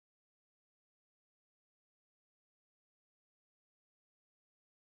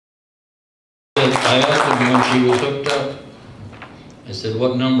I asked him when she was hooked up, I said,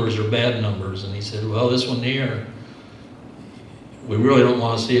 what numbers are bad numbers? And he said, well, this one here, we really don't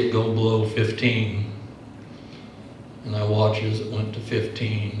want to see it go below 15. And I watched as it went to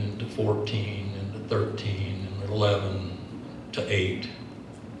 15 and to 14 and to 13 and 11 to 8.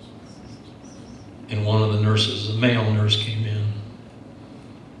 And one of the nurses, a male nurse, came in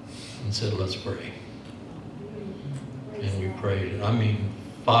and said, let's pray. And we prayed. And I mean,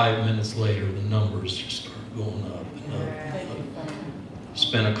 5 minutes later, the numbers just started going up and up and up.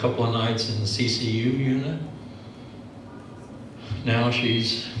 Spent a couple of nights in the CCU unit. Now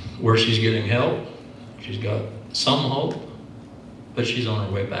she's where she's getting help. She's got some hope, but she's on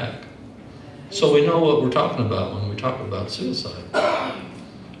her way back. So we know what we're talking about when we talk about suicide.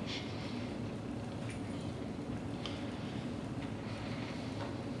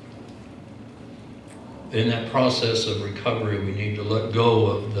 In that process of recovery, we need to let go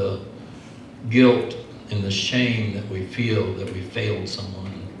of the guilt and the shame that we feel that we failed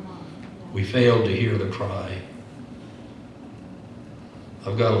someone. We failed to hear the cry.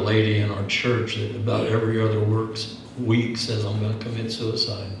 I've got a lady in our church that about every other week says, I'm going to commit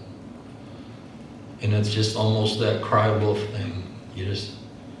suicide. And it's just almost that cry wolf thing. You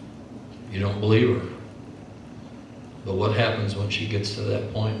don't believe her. But what happens when she gets to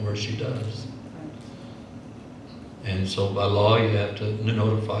that point where she does? And so by law, you have to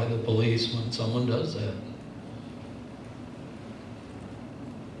notify the police when someone does that.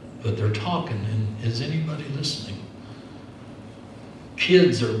 But they're talking, and is anybody listening?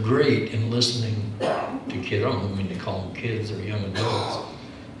 Kids are great in listening to kids. I don't mean to call them kids or young adults.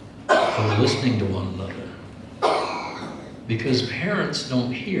 But listening to one another. Because parents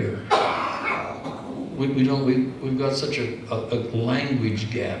don't hear. We've got such a language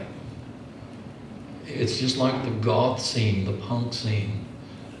gap. It's just like the goth scene, the punk scene.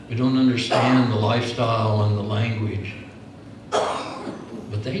 We don't understand the lifestyle and the language.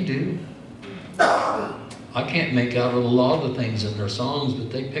 But they do. I can't make out a lot of the things in their songs, but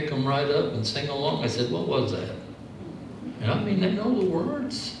they pick them right up and sing along. I said, what was that? And I mean, they know the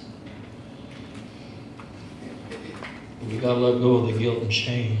words. We got to let go of the guilt and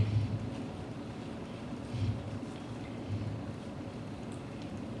shame.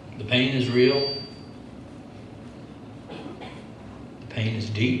 The pain is real. The pain is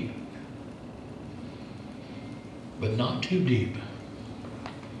deep. But not too deep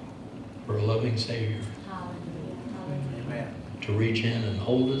for a loving Savior. Amen. To reach in and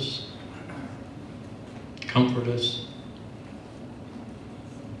hold us, comfort us,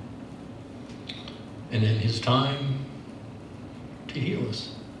 and in His time to heal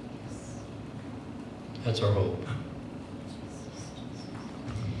us. That's our hope.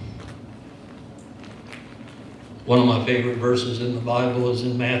 One of my favorite verses in the Bible is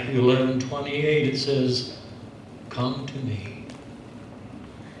in Matthew 11:28. It says, "Come to me,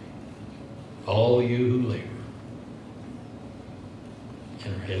 all you who labor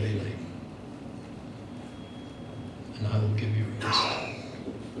and are heavy laden, and I will give you rest."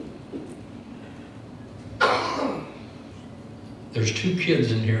 There's 2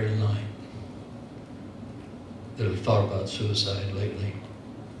 kids in here tonight that have thought about suicide lately.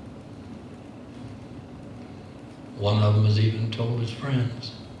 One of them has even told his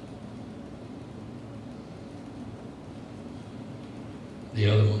friends. The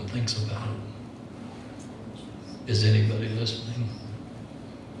other one thinks about it. Is anybody listening?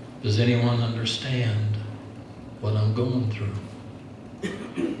 Does anyone understand what I'm going through?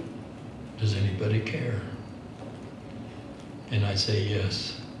 Does anybody care? And I say,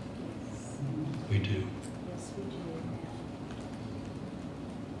 yes, we do. Yes, we do.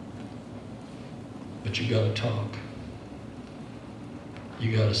 But you got to talk.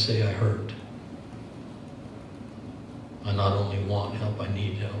 You got to say, I hurt. I not only want help, I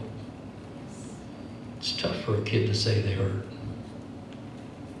need help. It's tough for a kid to say they hurt.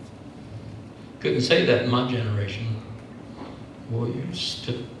 Couldn't say that in my generation. Boy, you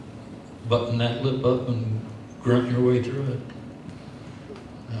just button that lip up and grunt your way through it.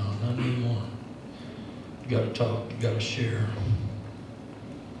 No, not anymore. You got to talk. You got to share.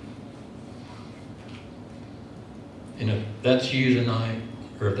 And if that's you tonight,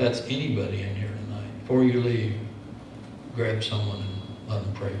 or if that's anybody in here tonight, before you leave, grab someone and let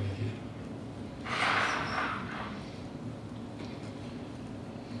them pray with you.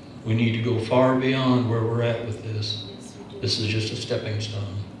 We need to go far beyond where we're at with this. This is just a stepping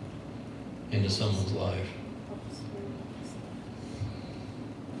stone into someone's life.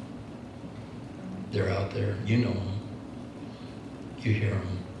 They're out there. You know them. You hear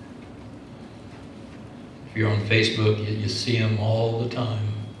them. If you're on Facebook, you see them all the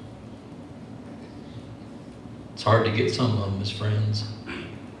time. It's hard to get some of them as friends.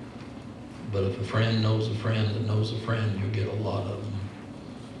 But if a friend knows a friend that knows a friend, you'll get a lot of them.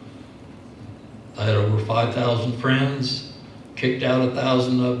 I had over 5,000 friends, kicked out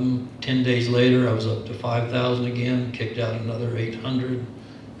 1,000 of them. 10 days later, I was up to 5,000 again, kicked out another 800,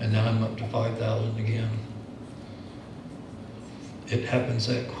 and now I'm up to 5,000 again. It happens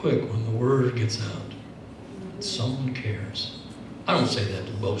that quick when the word gets out. Someone cares. I don't say that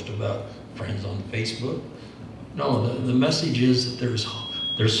to boast about friends on Facebook. No, the message is that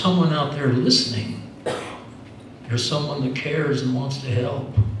there's someone out there listening. There's someone that cares and wants to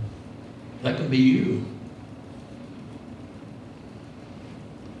help. That can be you.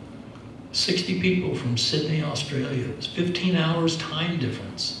 60 people from Sydney, Australia. It's 15 hours time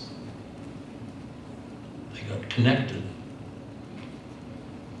difference. They got connected.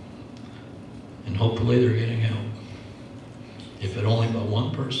 And hopefully they're getting help. If it only by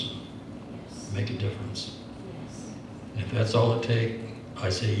one person, make a difference. And if that's all it takes, I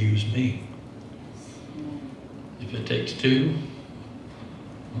say use me. If it takes two,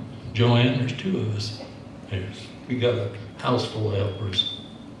 Joanne, there's two of us. We got a house full of helpers.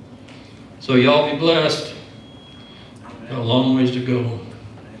 So y'all be blessed. Got a long ways to go.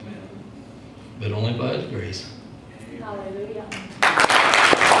 But only by His grace. Hallelujah.